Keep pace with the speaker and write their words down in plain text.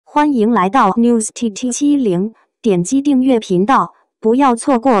欢迎来到 News TT70，点击订阅频道，不要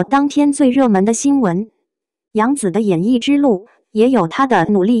错过当天最热门的新闻。杨紫的演艺之路也有她的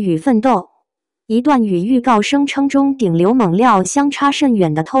努力与奋斗。一段与预告声称中顶流猛料相差甚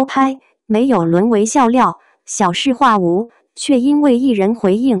远的偷拍，没有沦为笑料，小事化无，却因为艺人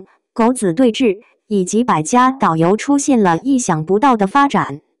回应、狗子对峙以及百家导游出现了意想不到的发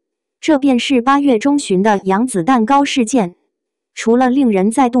展。这便是8月中旬的杨紫蛋糕事件。除了令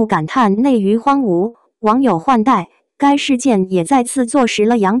人再度感叹内娱荒芜、网友换代，该事件也再次坐实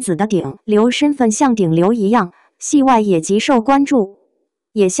了杨紫的顶流身份像顶流一样，戏外也极受关注，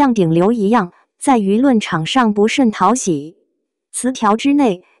也像顶流一样，在舆论场上不甚讨喜。词条之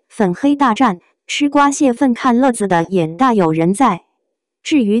内，粉黑大战、吃瓜泄愤看乐子的也大有人在。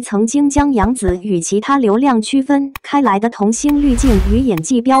至于曾经将杨紫与其他流量区分开来的童星滤镜与演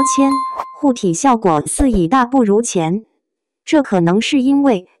技标签，护体效果似已大不如前。这可能是因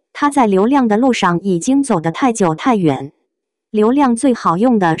为他在流量的路上已经走得太久太远。流量最好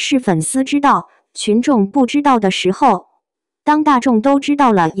用的是粉丝知道、群众不知道的时候。当大众都知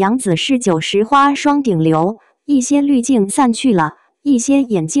道了杨紫是90花双顶流，一些滤镜散去了，一些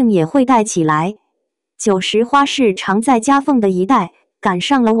眼镜也会戴起来。90花是常在夹缝的一代，赶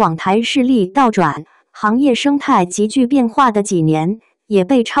上了网台势力倒转、行业生态急剧变化的几年，也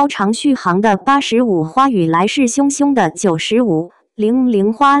被超长续航的85花与来势汹汹的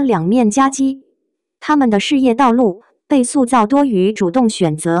9500花两面夹击。他们的事业道路被塑造多于主动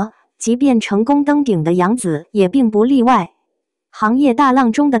选择，即便成功登顶的杨紫也并不例外。行业大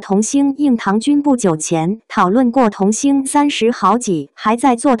浪中的童星应唐君不久前讨论过童星30好几还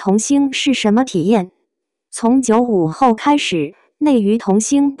在做童星是什么体验。从95后开始，内娱童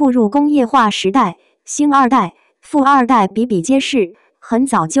星步入工业化时代，星二代、富二代比比皆是，很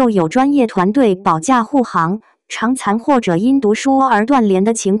早就有专业团队保驾护航，伤残或者因读书而断联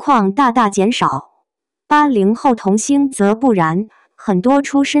的情况大大减少。80后童星则不然，很多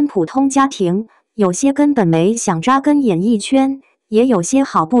出身普通家庭，有些根本没想扎根演艺圈，也有些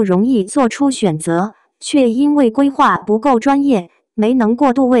好不容易做出选择，却因为规划不够专业，没能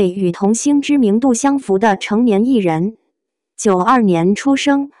过渡为与童星知名度相符的成年艺人。92年出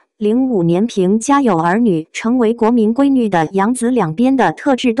生，05年凭家有儿女成为国民闺女的杨紫，两边的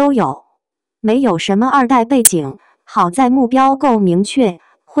特质都有，没有什么二代背景，好在目标够明确，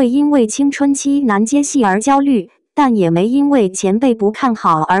会因为青春期难接戏而焦虑，但也没因为前辈不看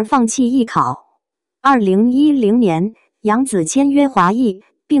好而放弃艺考。2010年，杨紫签约华谊，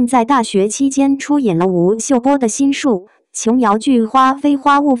并在大学期间出演了吴秀波的新术琼瑶剧《花非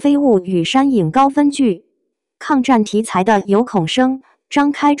花雾非雾》与山影高分剧。抗战题材的有孔生、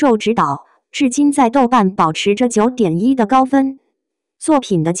张开宙执导，至今在豆瓣保持着9.1的高分。作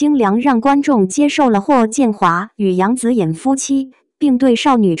品的精良让观众接受了霍建华与杨紫演夫妻，并对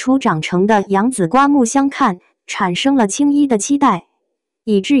少女初长成的杨紫刮目相看，产生了轻易的期待。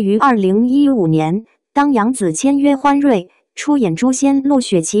以至于2015年，当杨紫签约欢瑞，出演《诛仙》陆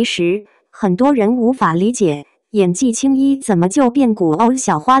雪琪时，很多人无法理解演技青衣怎么就变古欧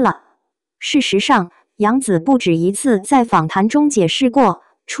小花了。事实上，杨紫不止一次在访谈中解释过，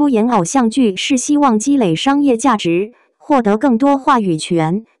出演偶像剧是希望积累商业价值，获得更多话语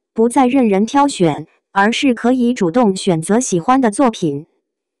权，不再任人挑选，而是可以主动选择喜欢的作品。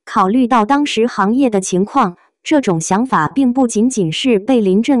考虑到当时行业的情况，这种想法并不仅仅是被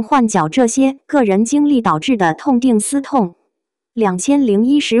临阵换角这些个人经历导致的痛定思痛。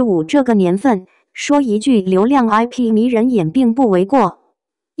2015这个年份，说一句流量 IP 迷人眼并不为过。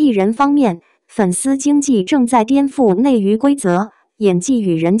艺人方面，粉丝经济正在颠覆内娱规则，演技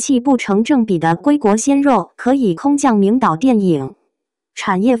与人气不成正比的归国鲜肉可以空降名导电影。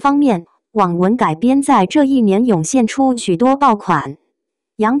产业方面，网文改编在这一年涌现出许多爆款。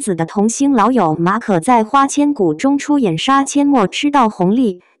杨紫的童星老友马可在《花千骨》中出演杀阡陌吃到红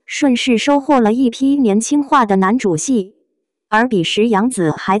利，顺势收获了一批年轻化的男主戏。而彼时杨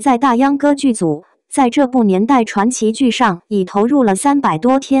紫还在大秧歌剧组，在这部年代传奇剧上已投入了300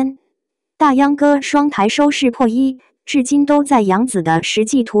多天。大秧歌双台收视破1，至今都在杨紫的实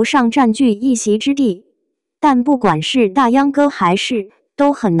际图上占据一席之地。但不管是大秧歌还是，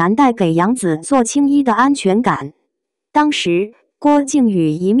都很难带给杨紫做青衣的安全感。当时，郭靖宇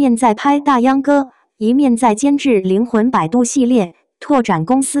一面在拍大秧歌，一面在监制灵魂摆渡系列，拓展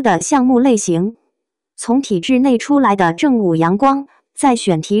公司的项目类型。从体制内出来的正午阳光，在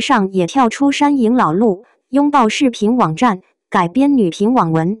选题上也跳出山影老路，拥抱视频网站，改编女频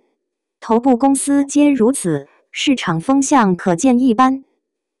网文。头部公司皆如此，市场风向可见一斑。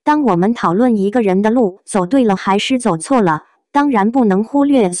当我们讨论一个人的路走对了还是走错了，当然不能忽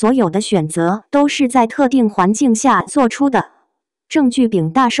略所有的选择都是在特定环境下做出的。正剧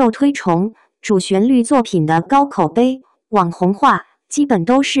饼大受推崇，主旋律作品的高口碑、网红化，基本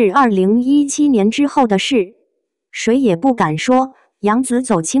都是2017年之后的事。谁也不敢说杨紫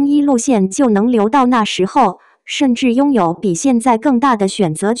走青衣路线就能留到那时候，甚至拥有比现在更大的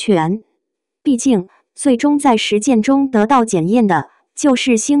选择权。毕竟，最终在实践中得到检验的，就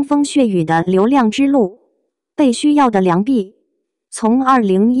是腥风血雨的流量之路，被需要的良币。从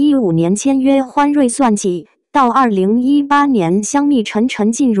2015年签约欢瑞算起，到2018年香蜜沉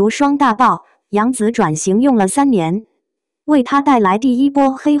沉进入双大爆，杨紫转型用了3年。为她带来第一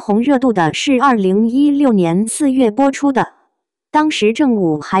波黑红热度的是2016年4月播出的，当时正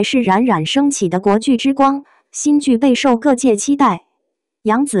午还是冉冉升起的国剧之光，新剧备受各界期待。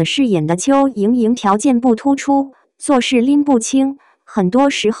杨紫饰演的邱莹莹条件不突出，做事拎不清，很多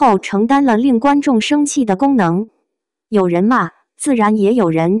时候承担了令观众生气的功能。有人骂，自然也有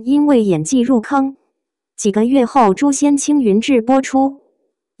人因为演技入坑。几个月后，《诛仙青云志》播出，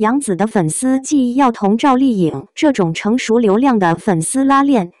杨紫的粉丝既要同赵丽颖这种成熟流量的粉丝拉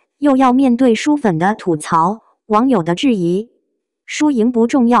练，又要面对书粉的吐槽、网友的质疑。输赢不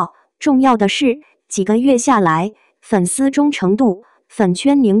重要，重要的是几个月下来，粉丝忠诚度、粉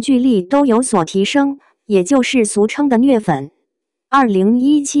圈凝聚力都有所提升，也就是俗称的虐粉。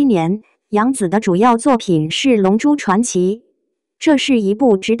2017年，杨紫的主要作品是《龙珠传奇》，这是一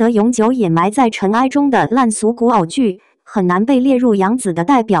部值得永久掩埋在尘埃中的烂俗古偶剧，很难被列入杨紫的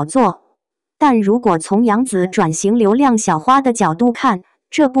代表作。但如果从杨紫转型流量小花的角度看，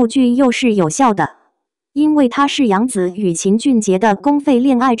这部剧又是有效的，因为它是杨紫与秦俊杰的公费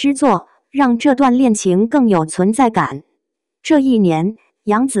恋爱之作，让这段恋情更有存在感。这一年，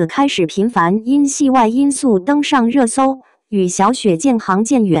杨紫开始频繁因戏外因素登上热搜，与小雪渐行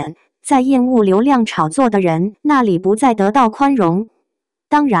渐远，在厌恶流量炒作的人那里不再得到宽容。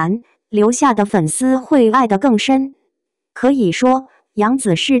当然，留下的粉丝会爱得更深。可以说，杨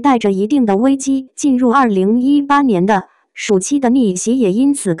紫是带着一定的危机进入2018年的，暑期的逆袭也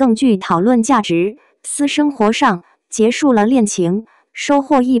因此更具讨论价值。私生活上结束了恋情，收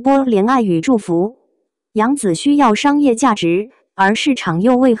获一波怜爱与祝福。杨紫需要商业价值，而市场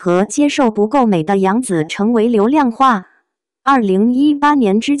又为何接受不够美的杨紫成为流量化？2018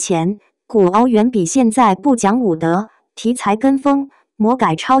年之前，古偶远比现在不讲武德，题材跟风、魔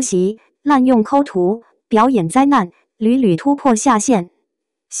改抄袭、滥用抠图、表演灾难，屡屡突破下限。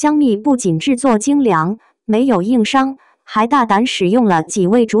香蜜不仅制作精良，没有硬伤，还大胆使用了几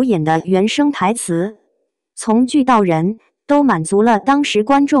位主演的原声台词，从剧到人都满足了当时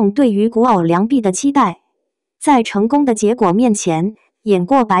观众对于古偶良币的期待。在成功的结果面前，演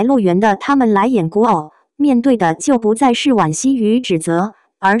过《白鹿原》的他们来演古偶，面对的就不再是惋惜与指责，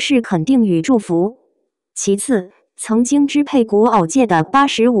而是肯定与祝福。其次，曾经支配古偶界的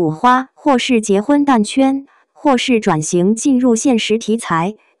85花，或是结婚蛋圈，或是转型进入现实题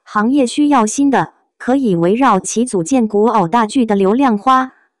材，行业需要新的可以围绕其组建古偶大剧的流量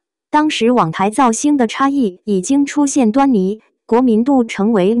花。当时网台造星的差异已经出现端倪，国民度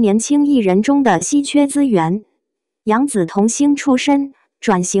成为年轻艺人中的稀缺资源。杨紫童星出身，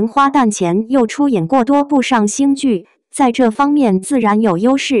转型花旦前又出演过多部上星剧，在这方面自然有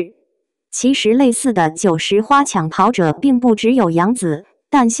优势。其实类似的90花抢跑者并不只有杨紫，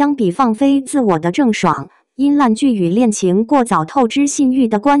但相比放飞自我的郑爽，因烂剧与恋情过早透支信誉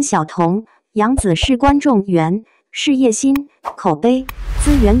的关晓彤，杨紫是观众缘、事业心、口碑、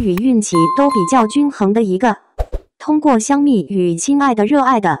资源与运气都比较均衡的一个。通过香蜜与亲爱的热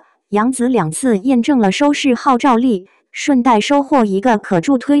爱的，杨紫2次验证了收视号召力，顺带收获一个可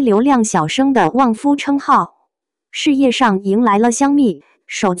助推流量小生的旺夫称号。事业上迎来了香蜜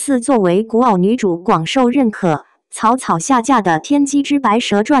首次作为古偶女主广受认可，草草下架的《天机之白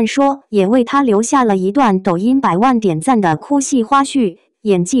蛇传说》也为她留下了一段抖音100万点赞的哭戏花絮，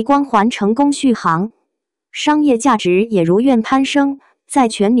演技光环成功续航。商业价值也如愿攀升，在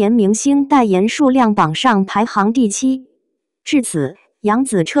全年明星代言数量榜上排行第7。至此，杨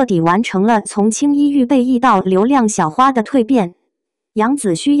紫彻底完成了从青衣预备役到流量小花的蜕变。杨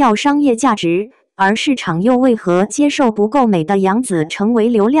紫需要商业价值，而市场又为何接受不够美的杨紫成为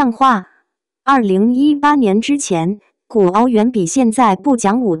流量化？2018年之前，古偶远比现在不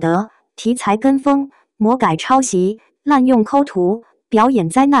讲武德，题材跟风、魔改抄袭、滥用抠图、表演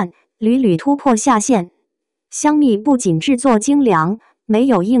灾难，屡屡突破下限。香蜜不仅制作精良，没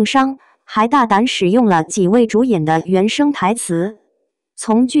有硬伤，还大胆使用了几位主演的原声台词，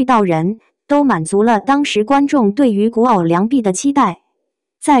从剧到人都满足了当时观众对于古偶良币的期待。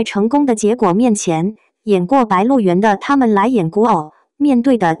在成功的结果面前，演过《白鹿原》的他们来演古偶，面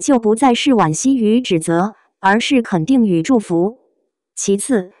对的就不再是惋惜与指责，而是肯定与祝福。其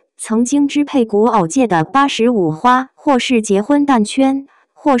次，曾经支配古偶界的85花，或是结婚蛋圈，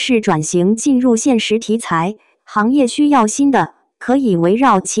或是转型进入现实题材，行业需要新的可以围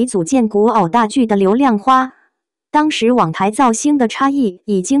绕其组建古偶大剧的流量花。当时网台造星的差异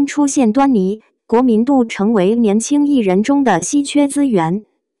已经出现端倪，国民度成为年轻艺人中的稀缺资源。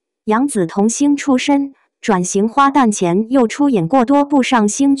杨紫童星出身，转型花旦前又出演过多部上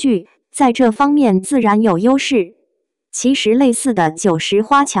星剧，在这方面自然有优势。其实类似的90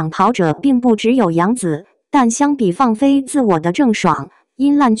花抢跑者并不只有杨紫，但相比放飞自我的郑爽，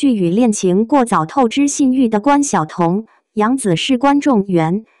因烂剧与恋情过早透支信誉的关晓彤，杨紫是观众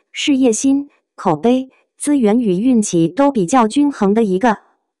缘、事业心、口碑、资源与运气都比较均衡的一个。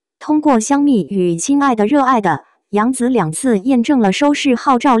通过香蜜与亲爱的热爱的，杨紫2次验证了收视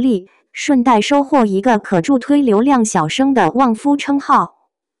号召力，顺带收获一个可助推流量小生的旺夫称号。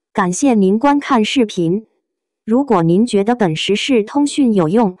感谢您观看视频。如果您觉得本时事通讯有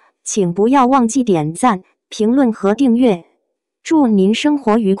用，请不要忘记点赞、评论和订阅。祝您生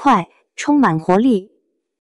活愉快，充满活力。